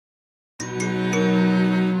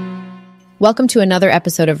Welcome to another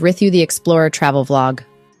episode of Rithu the Explorer travel vlog.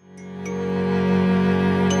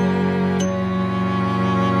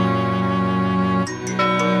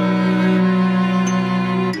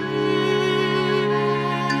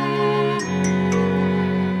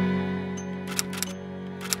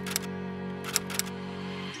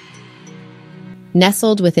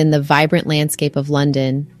 Nestled within the vibrant landscape of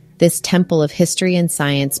London, this temple of history and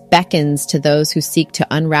science beckons to those who seek to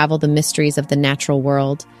unravel the mysteries of the natural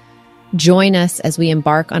world. Join us as we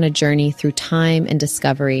embark on a journey through time and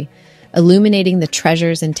discovery, illuminating the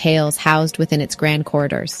treasures and tales housed within its grand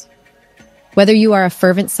corridors. Whether you are a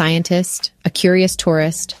fervent scientist, a curious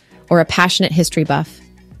tourist, or a passionate history buff,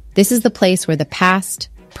 this is the place where the past,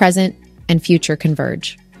 present, and future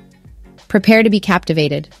converge. Prepare to be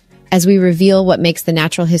captivated as we reveal what makes the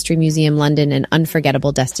Natural History Museum London an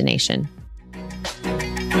unforgettable destination.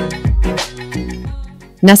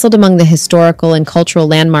 Nestled among the historical and cultural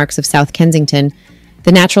landmarks of South Kensington,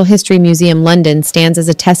 the Natural History Museum London stands as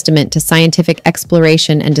a testament to scientific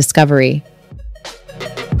exploration and discovery.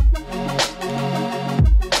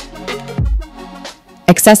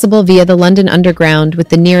 Accessible via the London Underground with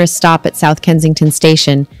the nearest stop at South Kensington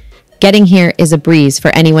Station, getting here is a breeze for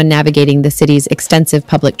anyone navigating the city's extensive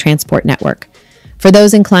public transport network. For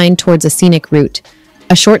those inclined towards a scenic route,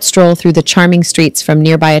 a short stroll through the charming streets from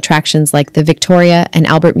nearby attractions like the Victoria and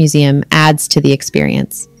Albert Museum adds to the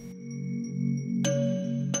experience.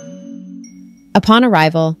 Upon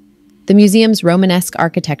arrival, the museum's Romanesque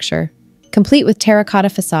architecture, complete with terracotta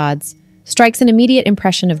facades, strikes an immediate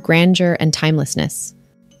impression of grandeur and timelessness.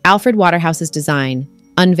 Alfred Waterhouse's design,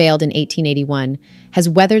 unveiled in 1881, has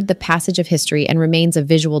weathered the passage of history and remains a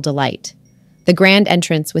visual delight. The grand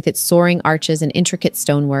entrance, with its soaring arches and intricate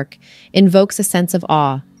stonework, invokes a sense of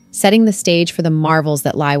awe, setting the stage for the marvels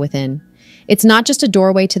that lie within. It's not just a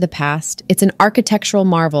doorway to the past, it's an architectural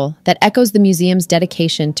marvel that echoes the museum's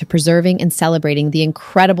dedication to preserving and celebrating the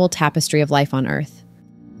incredible tapestry of life on Earth.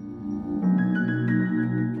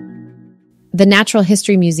 The Natural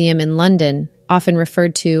History Museum in London, often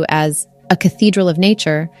referred to as a cathedral of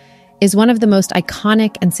nature, is one of the most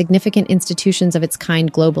iconic and significant institutions of its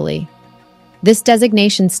kind globally. This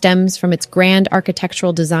designation stems from its grand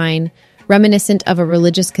architectural design, reminiscent of a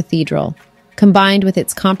religious cathedral, combined with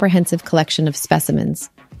its comprehensive collection of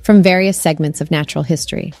specimens from various segments of natural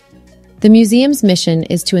history. The museum's mission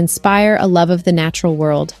is to inspire a love of the natural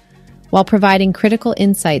world, while providing critical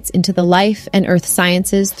insights into the life and earth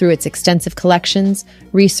sciences through its extensive collections,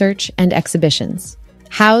 research, and exhibitions.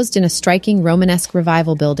 Housed in a striking Romanesque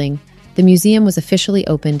revival building, the museum was officially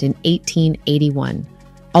opened in 1881.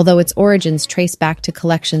 Although its origins trace back to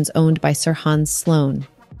collections owned by Sir Hans Sloane.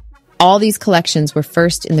 All these collections were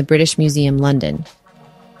first in the British Museum, London.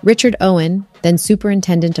 Richard Owen, then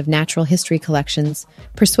Superintendent of Natural History Collections,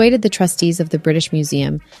 persuaded the trustees of the British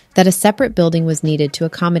Museum that a separate building was needed to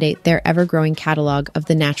accommodate their ever-growing catalogue of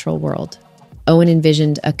the natural world. Owen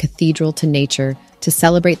envisioned a cathedral to nature to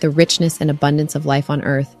celebrate the richness and abundance of life on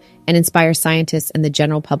Earth and inspire scientists and the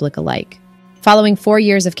general public alike. Following 4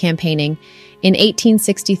 years of campaigning, in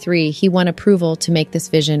 1863, he won approval to make this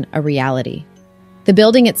vision a reality. The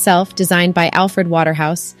building itself, designed by Alfred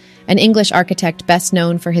Waterhouse, an English architect best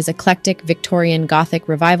known for his eclectic Victorian Gothic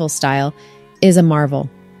revival style, is a marvel.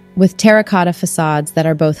 With terracotta facades that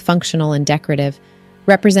are both functional and decorative,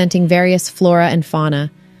 representing various flora and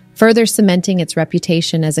fauna, further cementing its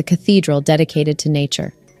reputation as a cathedral dedicated to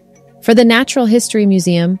nature. For the Natural History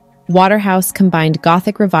Museum, Waterhouse combined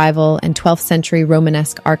Gothic revival and 12th century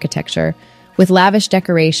Romanesque architecture with lavish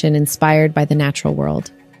decoration inspired by the natural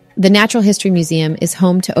world. The Natural History Museum is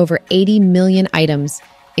home to over 80 million items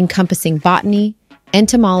encompassing botany,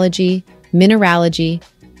 entomology, mineralogy,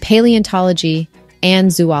 paleontology,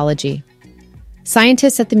 and zoology.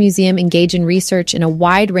 Scientists at the museum engage in research in a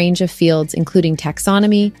wide range of fields including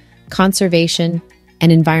taxonomy, conservation,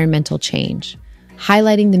 and environmental change,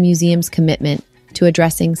 highlighting the museum's commitment to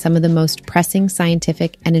addressing some of the most pressing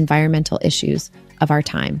scientific and environmental issues of our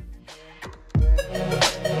time.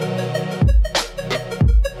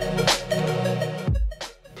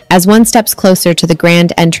 As one steps closer to the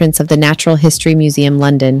grand entrance of the Natural History Museum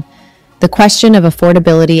London, the question of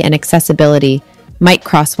affordability and accessibility might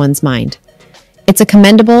cross one's mind. It's a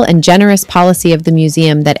commendable and generous policy of the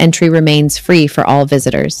museum that entry remains free for all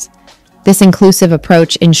visitors. This inclusive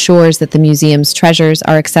approach ensures that the museum's treasures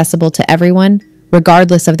are accessible to everyone,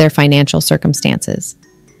 regardless of their financial circumstances.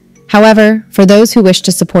 However, for those who wish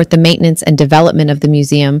to support the maintenance and development of the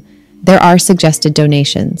museum, there are suggested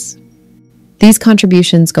donations. These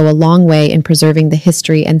contributions go a long way in preserving the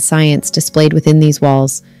history and science displayed within these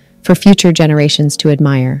walls for future generations to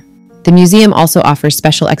admire. The museum also offers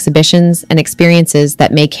special exhibitions and experiences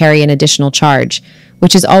that may carry an additional charge,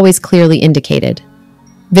 which is always clearly indicated.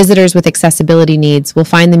 Visitors with accessibility needs will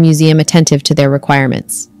find the museum attentive to their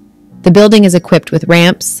requirements. The building is equipped with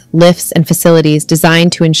ramps, lifts, and facilities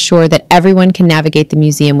designed to ensure that everyone can navigate the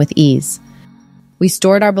museum with ease. We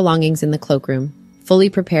stored our belongings in the cloakroom, fully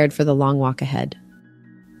prepared for the long walk ahead.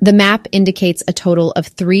 The map indicates a total of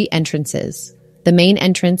 3 entrances: the main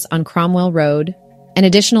entrance on Cromwell Road, an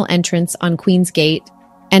additional entrance on Queen's Gate,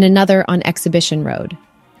 and another on Exhibition Road.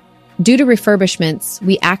 Due to refurbishments,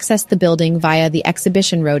 we accessed the building via the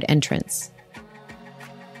Exhibition Road entrance.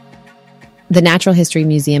 The Natural History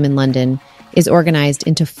Museum in London is organized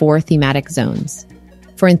into 4 thematic zones.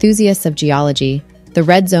 For enthusiasts of geology, the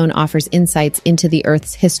Red Zone offers insights into the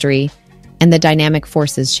Earth's history and the dynamic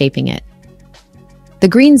forces shaping it. The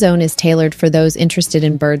Green Zone is tailored for those interested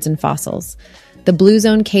in birds and fossils. The Blue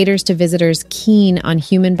Zone caters to visitors keen on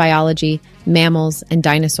human biology, mammals, and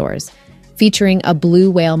dinosaurs, featuring a blue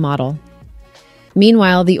whale model.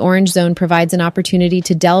 Meanwhile, the Orange Zone provides an opportunity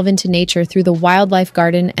to delve into nature through the Wildlife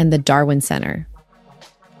Garden and the Darwin Centre.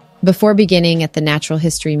 Before beginning at the Natural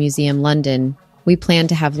History Museum London, we planned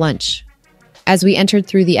to have lunch. As we entered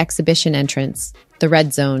through the exhibition entrance, the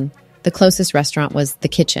Red Zone, the closest restaurant was The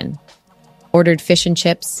Kitchen. Ordered fish and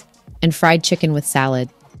chips and fried chicken with salad.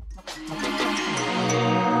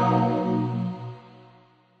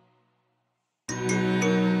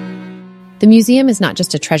 The museum is not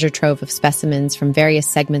just a treasure trove of specimens from various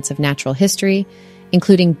segments of natural history,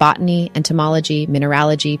 including botany, entomology,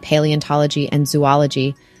 mineralogy, paleontology, and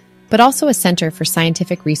zoology, but also a center for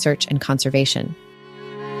scientific research and conservation.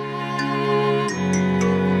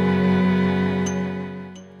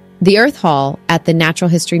 The Earth Hall at the Natural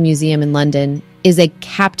History Museum in London is a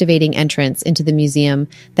captivating entrance into the museum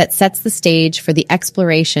that sets the stage for the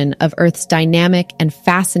exploration of Earth's dynamic and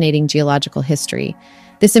fascinating geological history.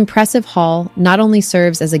 This impressive hall not only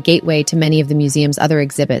serves as a gateway to many of the museum's other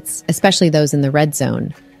exhibits, especially those in the Red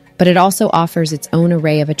Zone, but it also offers its own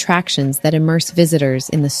array of attractions that immerse visitors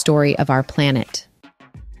in the story of our planet.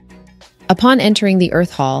 Upon entering the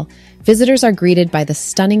Earth Hall, visitors are greeted by the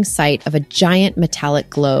stunning sight of a giant metallic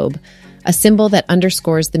globe, a symbol that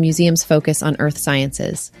underscores the museum's focus on Earth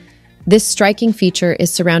sciences. This striking feature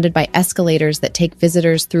is surrounded by escalators that take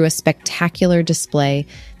visitors through a spectacular display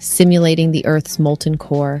simulating the Earth's molten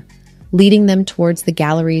core, leading them towards the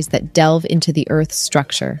galleries that delve into the Earth's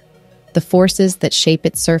structure, the forces that shape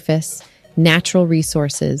its surface, natural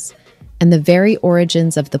resources, and the very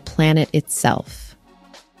origins of the planet itself.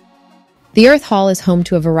 The Earth Hall is home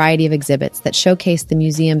to a variety of exhibits that showcase the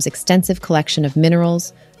museum's extensive collection of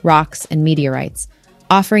minerals, rocks, and meteorites,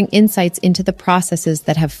 offering insights into the processes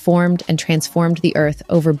that have formed and transformed the Earth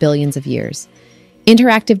over billions of years.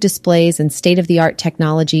 Interactive displays and state-of-the-art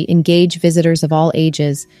technology engage visitors of all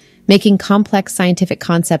ages, making complex scientific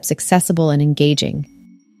concepts accessible and engaging.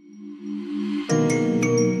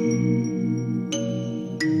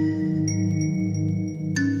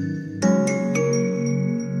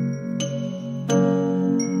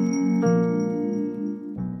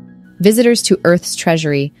 Visitors to Earth's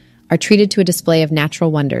treasury are treated to a display of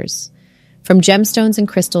natural wonders, from gemstones and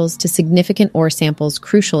crystals to significant ore samples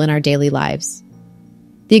crucial in our daily lives.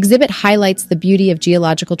 The exhibit highlights the beauty of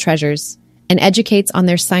geological treasures and educates on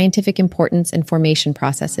their scientific importance and formation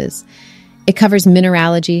processes. It covers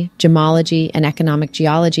mineralogy, gemology, and economic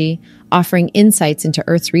geology, offering insights into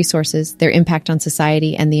Earth's resources, their impact on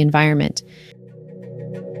society, and the environment.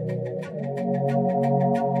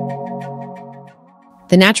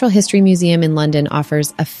 The Natural History Museum in London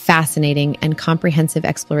offers a fascinating and comprehensive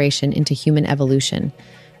exploration into human evolution,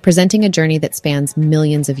 presenting a journey that spans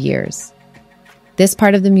millions of years. This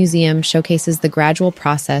part of the museum showcases the gradual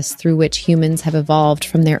process through which humans have evolved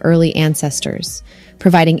from their early ancestors,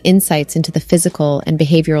 providing insights into the physical and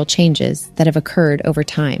behavioral changes that have occurred over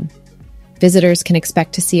time. Visitors can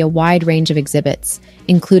expect to see a wide range of exhibits,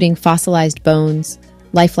 including fossilized bones,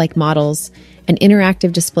 lifelike models, and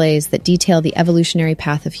interactive displays that detail the evolutionary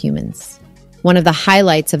path of humans. One of the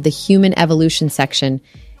highlights of the human evolution section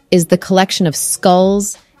is the collection of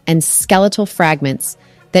skulls and skeletal fragments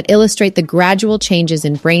that illustrate the gradual changes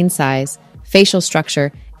in brain size, facial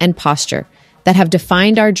structure, and posture that have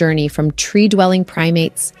defined our journey from tree-dwelling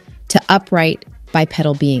primates to upright,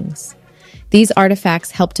 bipedal beings. These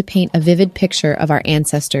artifacts help to paint a vivid picture of our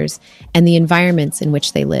ancestors and the environments in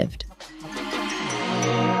which they lived.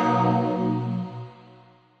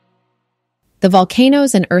 The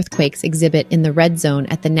Volcanoes and Earthquakes exhibit in the Red Zone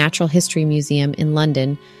at the Natural History Museum in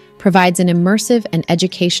London provides an immersive and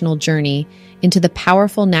educational journey into the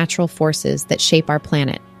powerful natural forces that shape our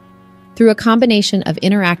planet. Through a combination of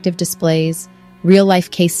interactive displays,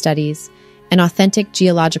 real-life case studies, and authentic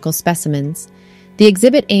geological specimens, the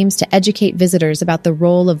exhibit aims to educate visitors about the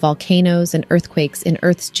role of volcanoes and earthquakes in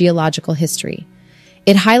Earth's geological history.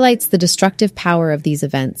 It highlights the destructive power of these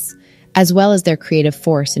events, as well as their creative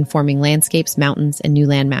force in forming landscapes, mountains, and new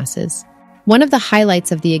landmasses. One of the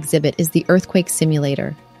highlights of the exhibit is the earthquake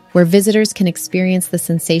simulator, where visitors can experience the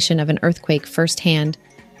sensation of an earthquake firsthand,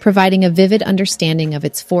 providing a vivid understanding of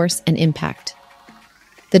its force and impact.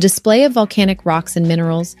 The display of volcanic rocks and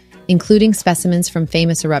minerals, including specimens from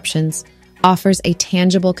famous eruptions, offers a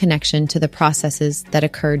tangible connection to the processes that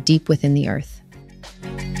occur deep within the Earth.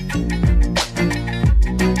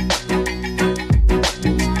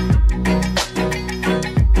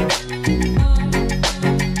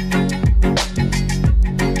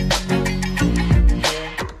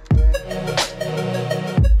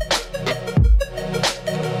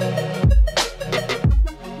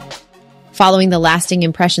 Following the Lasting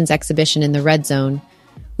Impressions exhibition in the Red Zone,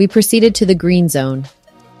 we proceeded to the Green Zone,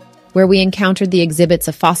 where we encountered the exhibits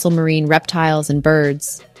of fossil marine reptiles and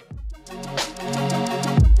birds.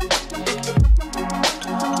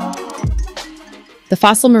 The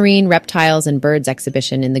Fossil Marine Reptiles and Birds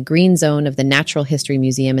exhibition in the Green Zone of the Natural History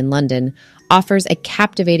Museum in London offers a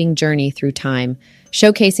captivating journey through time,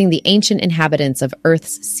 showcasing the ancient inhabitants of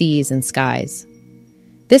Earth's seas and skies.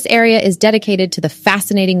 This area is dedicated to the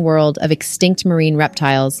fascinating world of extinct marine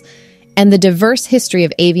reptiles and the diverse history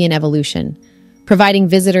of avian evolution, providing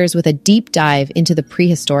visitors with a deep dive into the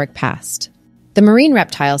prehistoric past. The Marine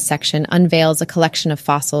Reptiles section unveils a collection of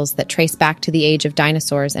fossils that trace back to the age of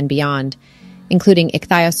dinosaurs and beyond, including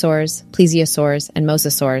ichthyosaurs, plesiosaurs, and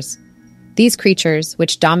mosasaurs. These creatures,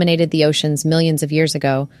 which dominated the oceans millions of years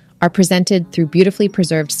ago, are presented through beautifully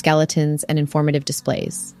preserved skeletons and informative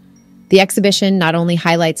displays. The exhibition not only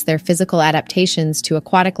highlights their physical adaptations to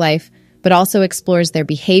aquatic life, but also explores their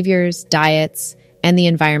behaviors, diets, and the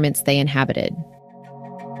environments they inhabited.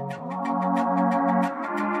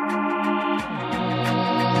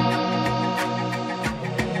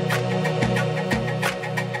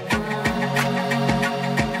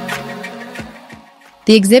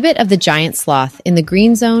 The exhibit of the giant sloth in the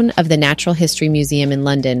Green Zone of the Natural History Museum in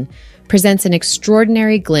London presents an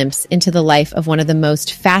extraordinary glimpse into the life of one of the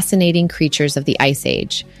most fascinating creatures of the Ice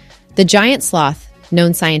Age. The giant sloth,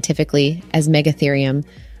 known scientifically as Megatherium,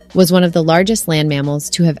 was one of the largest land mammals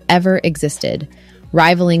to have ever existed,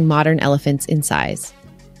 rivaling modern elephants in size.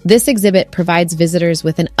 This exhibit provides visitors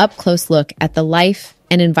with an up-close look at the life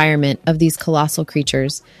and environment of these colossal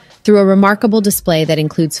creatures through a remarkable display that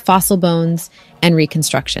includes fossil bones and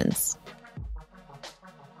reconstructions.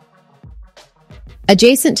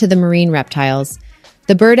 Adjacent to the marine reptiles,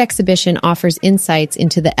 the bird exhibition offers insights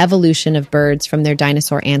into the evolution of birds from their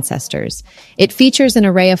dinosaur ancestors. It features an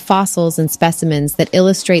array of fossils and specimens that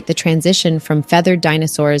illustrate the transition from feathered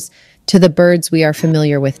dinosaurs to the birds we are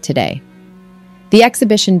familiar with today. The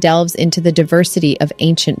exhibition delves into the diversity of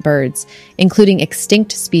ancient birds, including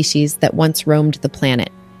extinct species that once roamed the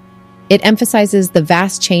planet. It emphasizes the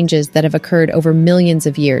vast changes that have occurred over millions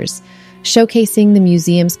of years, showcasing the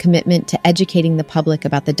museum's commitment to educating the public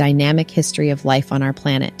about the dynamic history of life on our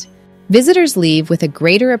planet. Visitors leave with a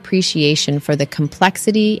greater appreciation for the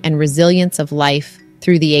complexity and resilience of life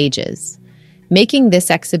through the ages, making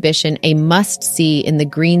this exhibition a must-see in the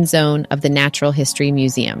Green Zone of the Natural History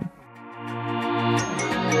Museum.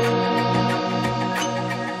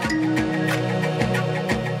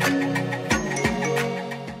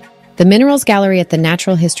 The Minerals Gallery at the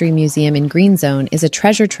Natural History Museum in Green Zone is a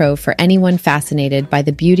treasure trove for anyone fascinated by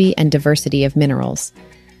the beauty and diversity of minerals.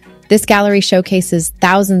 This gallery showcases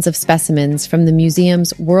thousands of specimens from the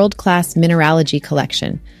museum's world-class mineralogy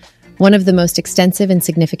collection, one of the most extensive and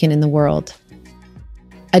significant in the world.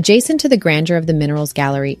 Adjacent to the grandeur of the Minerals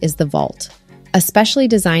Gallery is the Vault, a specially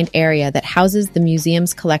designed area that houses the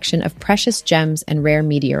museum's collection of precious gems and rare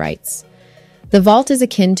meteorites. The vault is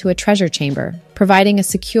akin to a treasure chamber, providing a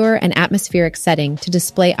secure and atmospheric setting to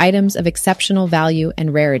display items of exceptional value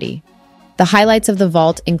and rarity. The highlights of the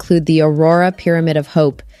vault include the Aurora Pyramid of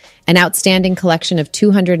Hope, an outstanding collection of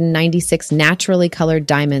 296 naturally colored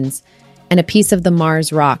diamonds, and a piece of the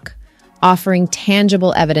Mars rock, offering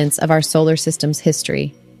tangible evidence of our solar system's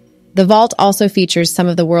history. The vault also features some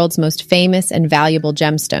of the world's most famous and valuable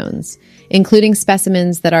gemstones, including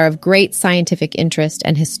specimens that are of great scientific interest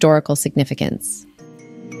and historical significance.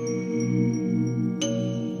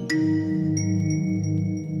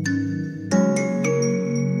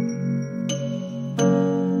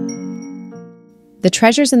 The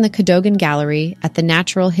Treasures in the Cadogan Gallery at the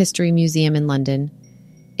Natural History Museum in London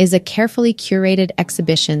is a carefully curated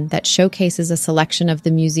exhibition that showcases a selection of the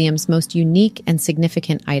museum's most unique and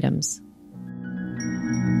significant items.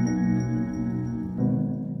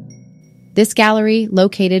 This gallery,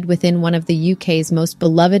 located within one of the UK's most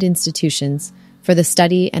beloved institutions for the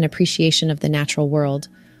study and appreciation of the natural world,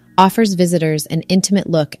 offers visitors an intimate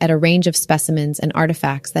look at a range of specimens and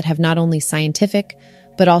artifacts that have not only scientific,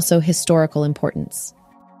 but also historical importance.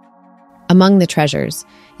 Among the treasures,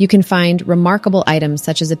 you can find remarkable items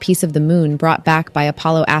such as a piece of the moon brought back by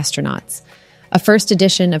Apollo astronauts, a first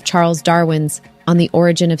edition of Charles Darwin's On the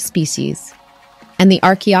Origin of Species, and the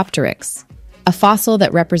Archaeopteryx, a fossil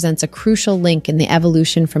that represents a crucial link in the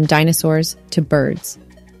evolution from dinosaurs to birds.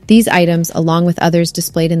 These items, along with others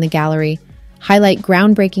displayed in the gallery, highlight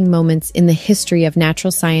groundbreaking moments in the history of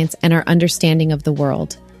natural science and our understanding of the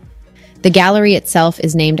world. The gallery itself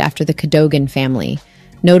is named after the Cadogan family,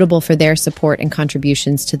 notable for their support and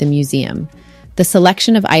contributions to the museum. The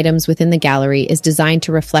selection of items within the gallery is designed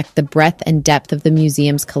to reflect the breadth and depth of the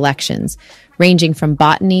museum's collections, ranging from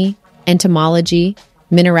botany, entomology,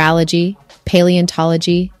 mineralogy,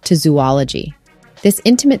 paleontology, to zoology. This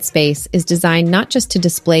intimate space is designed not just to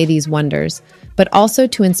display these wonders, but also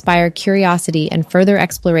to inspire curiosity and further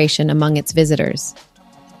exploration among its visitors.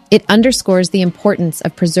 It underscores the importance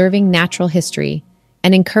of preserving natural history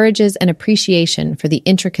and encourages an appreciation for the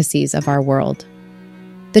intricacies of our world.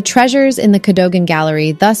 The treasures in the Cadogan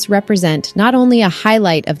Gallery thus represent not only a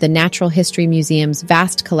highlight of the Natural History Museum's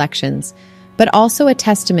vast collections, but also a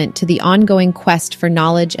testament to the ongoing quest for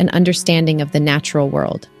knowledge and understanding of the natural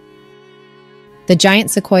world. The giant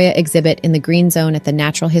sequoia exhibit in the Green Zone at the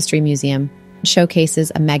Natural History Museum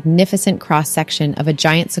showcases a magnificent cross-section of a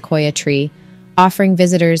giant sequoia tree, offering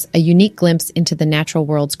visitors a unique glimpse into the natural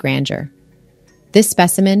world's grandeur. This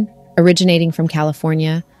specimen, originating from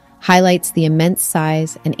California, highlights the immense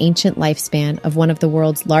size and ancient lifespan of one of the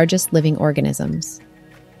world's largest living organisms.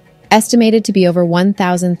 Estimated to be over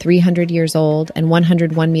 1,300 years old and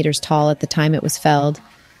 101 meters tall at the time it was felled,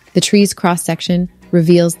 the tree's cross-section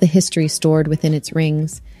reveals the history stored within its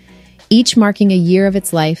rings, each marking a year of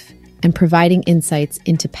its life and providing insights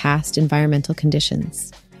into past environmental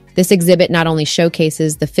conditions. This exhibit not only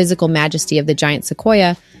showcases the physical majesty of the giant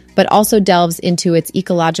sequoia, but also delves into its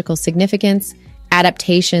ecological significance,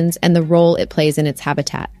 adaptations, and the role it plays in its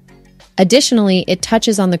habitat. Additionally, it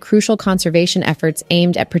touches on the crucial conservation efforts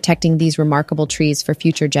aimed at protecting these remarkable trees for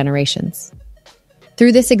future generations.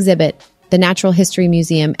 Through this exhibit, the Natural History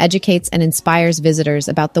Museum educates and inspires visitors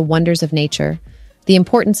about the wonders of nature, the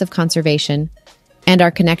importance of conservation, and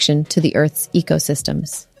our connection to the Earth's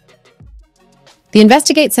ecosystems. The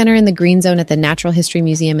Investigate Centre in the Green Zone at the Natural History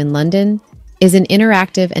Museum in London is an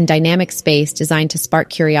interactive and dynamic space designed to spark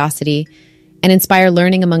curiosity and inspire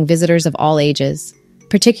learning among visitors of all ages,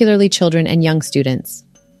 particularly children and young students.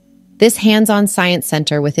 This hands-on science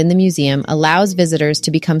center within the museum allows visitors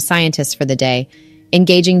to become scientists for the day,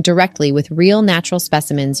 engaging directly with real natural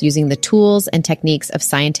specimens using the tools and techniques of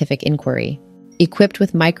scientific inquiry. Equipped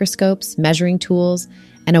with microscopes, measuring tools,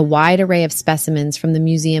 and a wide array of specimens from the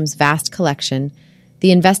museum's vast collection,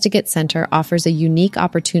 the Investigate Center offers a unique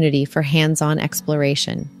opportunity for hands-on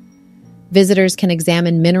exploration. Visitors can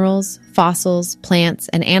examine minerals, fossils, plants,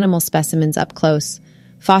 and animal specimens up close,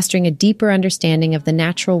 fostering a deeper understanding of the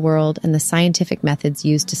natural world and the scientific methods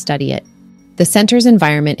used to study it. The center's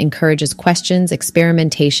environment encourages questions,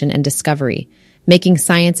 experimentation, and discovery, making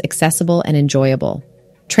science accessible and enjoyable.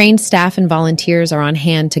 Trained staff and volunteers are on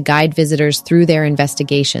hand to guide visitors through their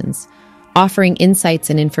investigations, offering insights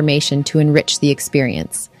and information to enrich the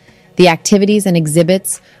experience. The activities and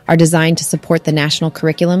exhibits are designed to support the national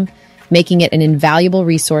curriculum, making it an invaluable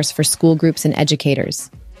resource for school groups and educators.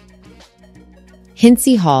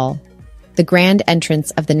 Hintze Hall, the grand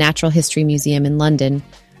entrance of the Natural History Museum in London,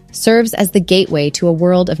 serves as the gateway to a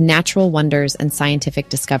world of natural wonders and scientific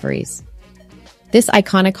discoveries. This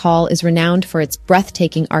iconic hall is renowned for its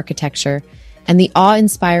breathtaking architecture and the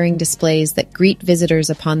awe-inspiring displays that greet visitors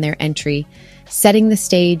upon their entry, setting the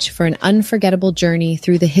stage for an unforgettable journey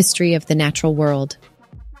through the history of the natural world.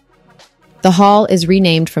 The hall is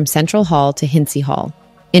renamed from Central Hall to Hintze Hall,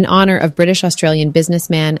 in honor of British-Australian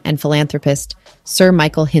businessman and philanthropist Sir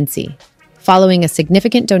Michael Hintze, following a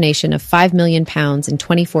significant donation of £5 million in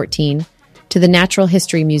 2014 to the Natural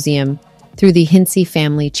History Museum through the Hintze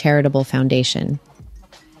Family Charitable Foundation.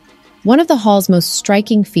 One of the hall's most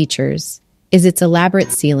striking features is its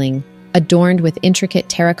elaborate ceiling, adorned with intricate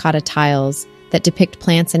terracotta tiles that depict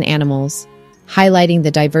plants and animals, highlighting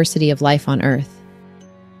the diversity of life on Earth.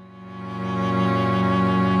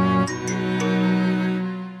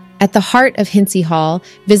 At At the heart of Hintze Hall,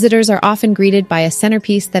 visitors are often greeted by a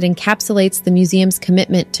centerpiece that encapsulates the museum's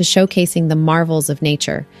commitment to showcasing the marvels of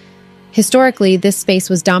nature. Historically, this space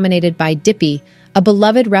was dominated by Dippy, a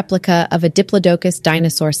beloved replica of a diplodocus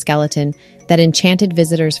dinosaur skeleton that enchanted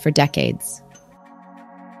visitors for decades.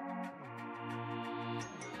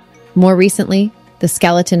 More recently, the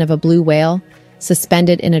skeleton of a blue whale,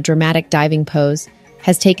 suspended in a dramatic diving pose,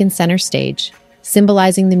 has taken center stage,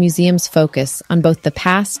 symbolizing the museum's focus on both the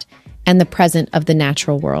past and the present of the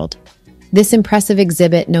natural world. This impressive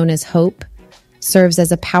exhibit, known as Hope, serves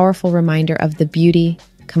as a powerful reminder of the beauty,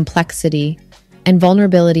 complexity, and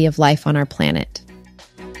vulnerability of life on our planet.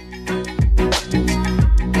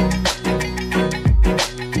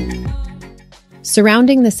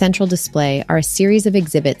 Surrounding the central display are a series of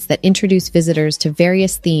exhibits that introduce visitors to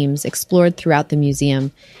various themes explored throughout the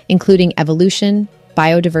museum, including evolution,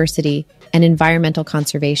 biodiversity, and environmental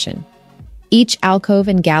conservation. Each alcove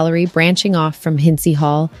and gallery branching off from Hintze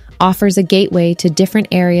Hall offers a gateway to different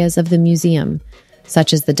areas of the museum,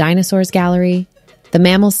 such as the Dinosaur Gallery, the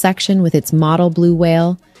mammals section with its model blue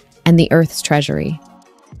whale, and the Earth's treasury.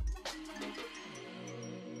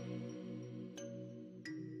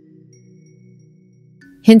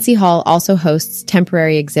 Hintze Hall also hosts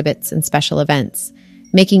temporary exhibits and special events,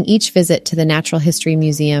 making each visit to the Natural History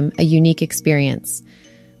Museum a unique experience.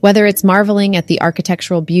 Whether it's marveling at the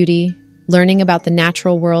architectural beauty, learning about the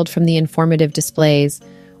natural world from the informative displays,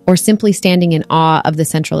 or simply standing in awe of the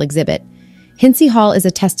central exhibit, Hintze Hall is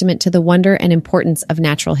a testament to the wonder and importance of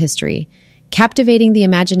natural history, captivating the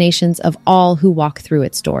imaginations of all who walk through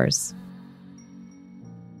its doors.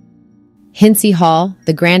 Hintze Hall,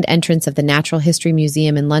 the grand entrance of the Natural History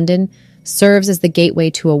Museum in London, serves as the gateway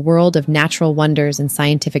to a world of natural wonders and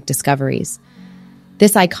scientific discoveries.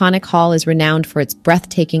 This iconic hall is renowned for its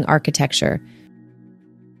breathtaking architecture.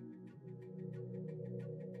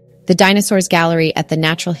 The Dinosaur Gallery at the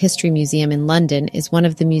Natural History Museum in London is one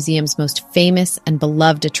of the museum's most famous and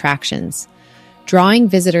beloved attractions, drawing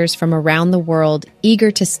visitors from around the world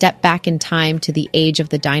eager to step back in time to the age of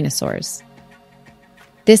the dinosaurs.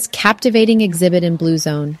 This captivating exhibit in Blue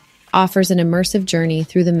Zone offers an immersive journey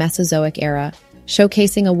through the Mesozoic era,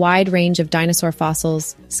 showcasing a wide range of dinosaur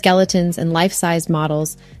fossils, skeletons, and life-sized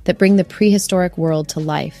models that bring the prehistoric world to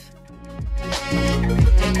life.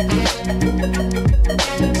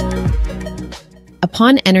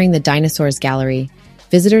 Upon entering the Dinosaurs Gallery,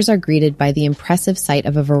 visitors are greeted by the impressive sight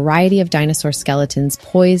of a variety of dinosaur skeletons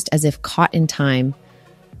poised as if caught in time.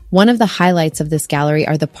 One of the highlights of this gallery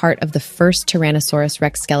are the part of the first Tyrannosaurus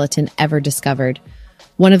Rex skeleton ever discovered,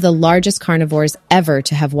 one of the largest carnivores ever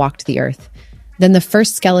to have walked the earth. Then the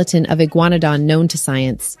first skeleton of Iguanodon known to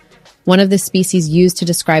science, one of the species used to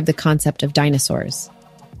describe the concept of dinosaurs.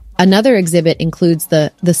 Another exhibit includes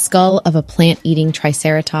the skull of a plant-eating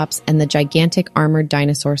Triceratops and the gigantic armored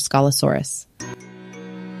dinosaur Scolosaurus.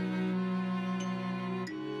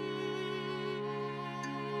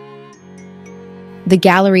 The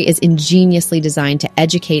gallery is ingeniously designed to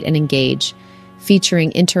educate and engage,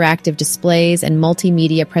 featuring interactive displays and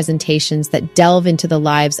multimedia presentations that delve into the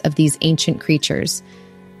lives of these ancient creatures.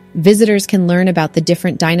 Visitors can learn about the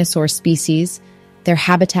different dinosaur species, their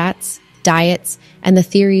habitats, diets, and the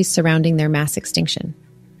theories surrounding their mass extinction.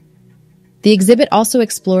 The exhibit also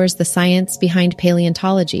explores the science behind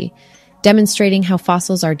paleontology, demonstrating how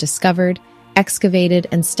fossils are discovered, excavated,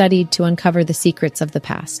 and studied to uncover the secrets of the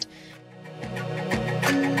past.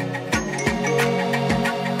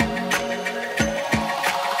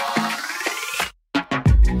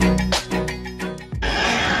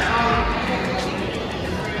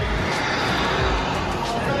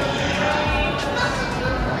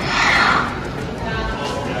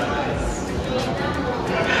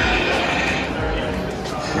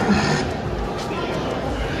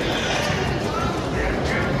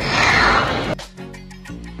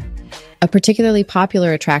 A particularly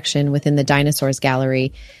popular attraction within the Dinosaurs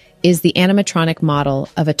Gallery is the animatronic model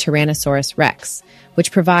of a Tyrannosaurus Rex,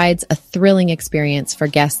 which provides a thrilling experience for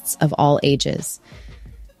guests of all ages.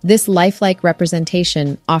 This lifelike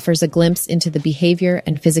representation offers a glimpse into the behavior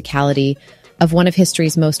and physicality of one of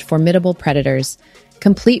history's most formidable predators,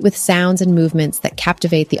 complete with sounds and movements that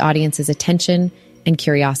captivate the audience's attention and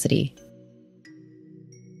curiosity.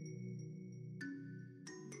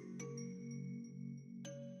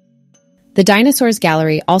 The Dinosaurs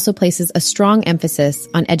Gallery also places a strong emphasis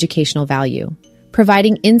on educational value,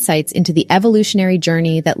 providing insights into the evolutionary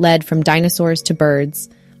journey that led from dinosaurs to birds,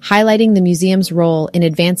 highlighting the museum's role in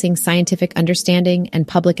advancing scientific understanding and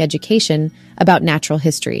public education about natural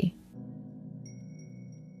history.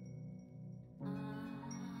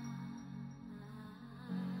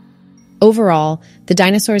 Overall, the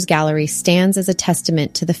Dinosaurs Gallery stands as a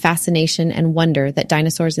testament to the fascination and wonder that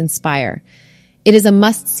dinosaurs inspire. It is a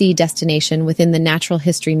must-see destination within the Natural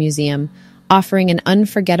History Museum, offering an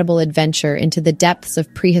unforgettable adventure into the depths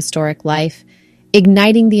of prehistoric life,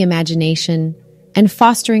 igniting the imagination, and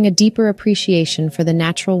fostering a deeper appreciation for the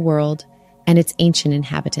natural world and its ancient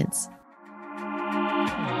inhabitants.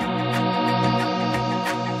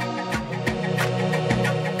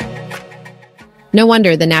 No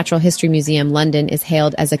wonder the Natural History Museum London is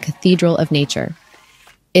hailed as a cathedral of nature.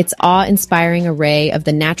 Its awe-inspiring array of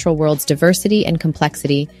the natural world's diversity and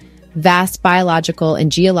complexity, vast biological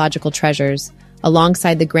and geological treasures,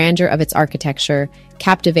 alongside the grandeur of its architecture,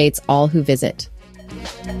 captivates all who visit.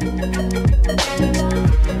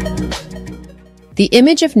 The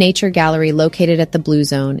Image of Nature Gallery, located at the Blue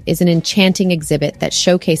Zone, is an enchanting exhibit that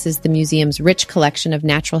showcases the museum's rich collection of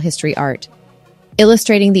natural history art,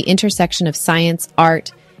 illustrating the intersection of science,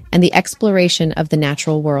 art, and the exploration of the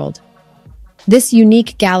natural world. This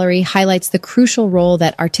unique gallery highlights the crucial role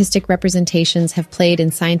that artistic representations have played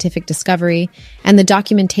in scientific discovery and the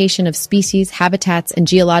documentation of species, habitats, and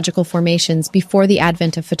geological formations before the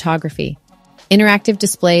advent of photography. Interactive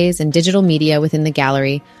displays and digital media within the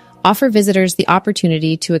gallery offer visitors the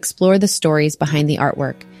opportunity to explore the stories behind the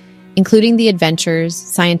artwork, including the adventures,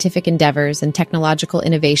 scientific endeavors, and technological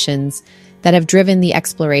innovations that have driven the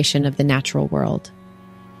exploration of the natural world.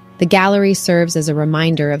 The gallery serves as a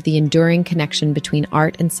reminder of the enduring connection between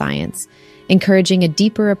art and science, encouraging a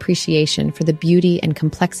deeper appreciation for the beauty and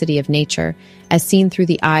complexity of nature as seen through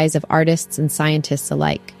the eyes of artists and scientists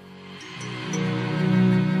alike.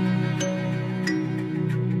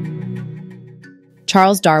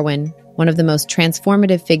 Charles Darwin, one of the most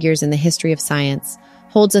transformative figures in the history of science,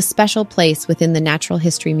 holds a special place within the Natural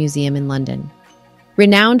History Museum in London.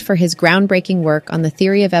 Renowned for his groundbreaking work on the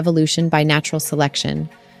theory of evolution by natural selection,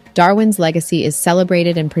 Darwin's legacy is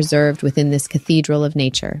celebrated and preserved within this cathedral of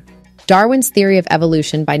nature. Darwin's theory of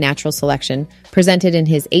evolution by natural selection, presented in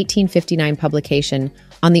his 1859 publication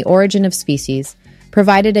On the Origin of Species,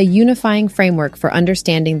 provided a unifying framework for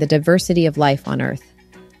understanding the diversity of life on Earth.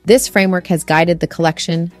 This framework has guided the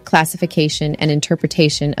collection, classification, and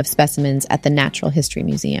interpretation of specimens at the Natural History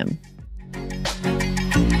Museum.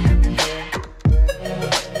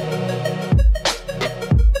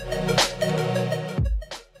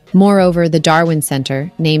 Moreover, the Darwin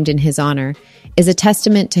Centre, named in his honor, is a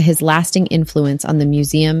testament to his lasting influence on the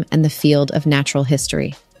museum and the field of natural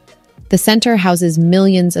history. The center houses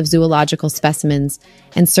millions of zoological specimens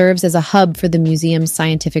and serves as a hub for the museum's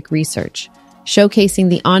scientific research, showcasing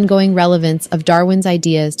the ongoing relevance of Darwin's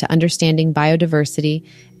ideas to understanding biodiversity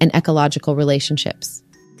and ecological relationships.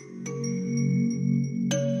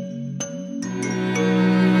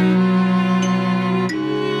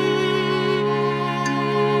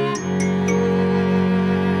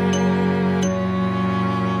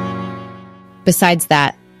 Besides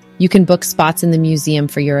that, you can book spots in the museum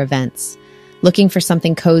for your events. Looking for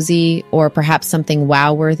something cozy or perhaps something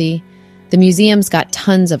wow-worthy? The museum's got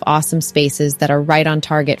tons of awesome spaces that are right on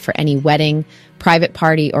target for any wedding, private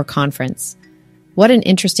party, or conference. What an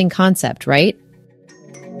interesting concept, right?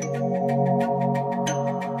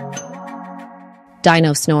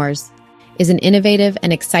 Dino Snores is an innovative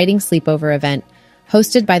and exciting sleepover event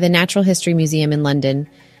hosted by the Natural History Museum in London,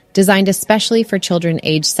 designed especially for children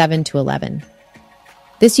aged 7 to 11.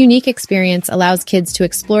 This unique experience allows kids to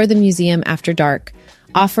explore the museum after dark,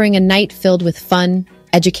 offering a night filled with fun,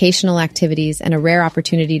 educational activities, and a rare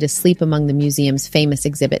opportunity to sleep among the museum's famous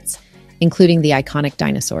exhibits, including the iconic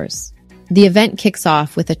dinosaurs. The event kicks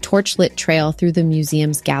off with a torchlit trail through the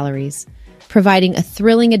museum's galleries, providing a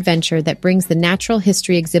thrilling adventure that brings the natural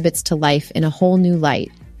history exhibits to life in a whole new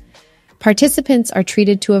light. Participants are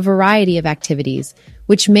treated to a variety of activities,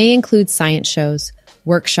 which may include science shows,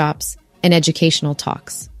 workshops, and educational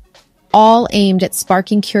talks, all aimed at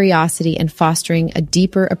sparking curiosity and fostering a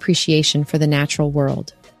deeper appreciation for the natural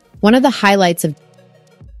world. One of the highlights of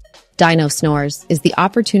Dino Snores is the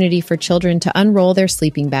opportunity for children to unroll their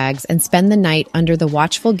sleeping bags and spend the night under the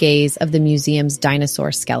watchful gaze of the museum's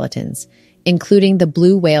dinosaur skeletons, including the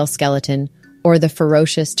blue whale skeleton or the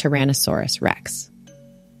ferocious Tyrannosaurus Rex.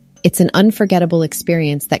 It's an unforgettable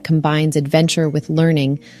experience that combines adventure with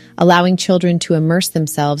learning, allowing children to immerse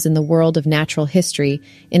themselves in the world of natural history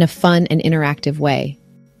in a fun and interactive way.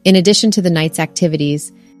 In addition to the night's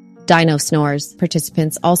activities, Dino Snores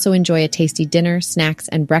participants also enjoy a tasty dinner, snacks,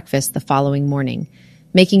 and breakfast the following morning,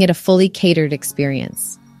 making it a fully catered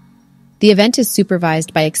experience. The event is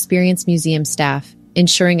supervised by experienced museum staff,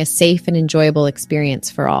 ensuring a safe and enjoyable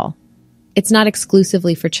experience for all. It's not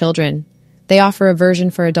exclusively for children. They offer a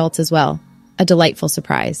version for adults as well, a delightful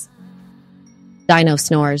surprise. Dino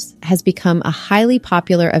Snores has become a highly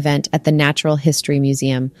popular event at the Natural History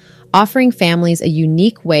Museum, offering families a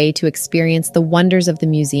unique way to experience the wonders of the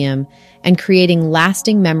museum and creating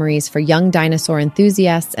lasting memories for young dinosaur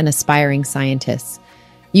enthusiasts and aspiring scientists.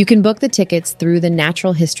 You can book the tickets through the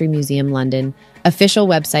Natural History Museum London official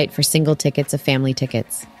website for single tickets of family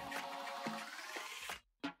tickets.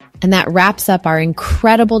 And that wraps up our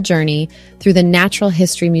incredible journey through the Natural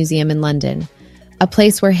History Museum in London, a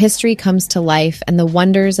place where history comes to life and the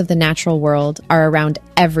wonders of the natural world are around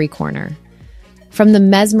every corner. From the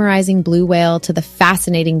mesmerizing blue whale to the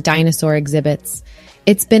fascinating dinosaur exhibits,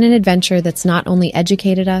 it's been an adventure that's not only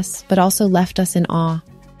educated us, but also left us in awe.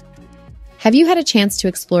 Have you had a chance to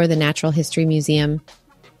explore the Natural History Museum?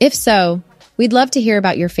 If so, we'd love to hear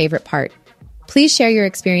about your favorite part. Please share your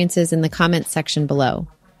experiences in the comments section below.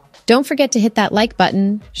 Don't forget to hit that like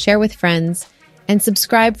button, share with friends, and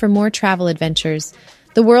subscribe for more travel adventures.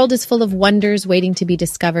 The world is full of wonders waiting to be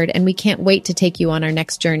discovered, and we can't wait to take you on our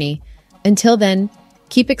next journey. Until then,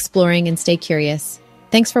 keep exploring and stay curious.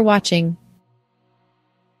 Thanks for watching.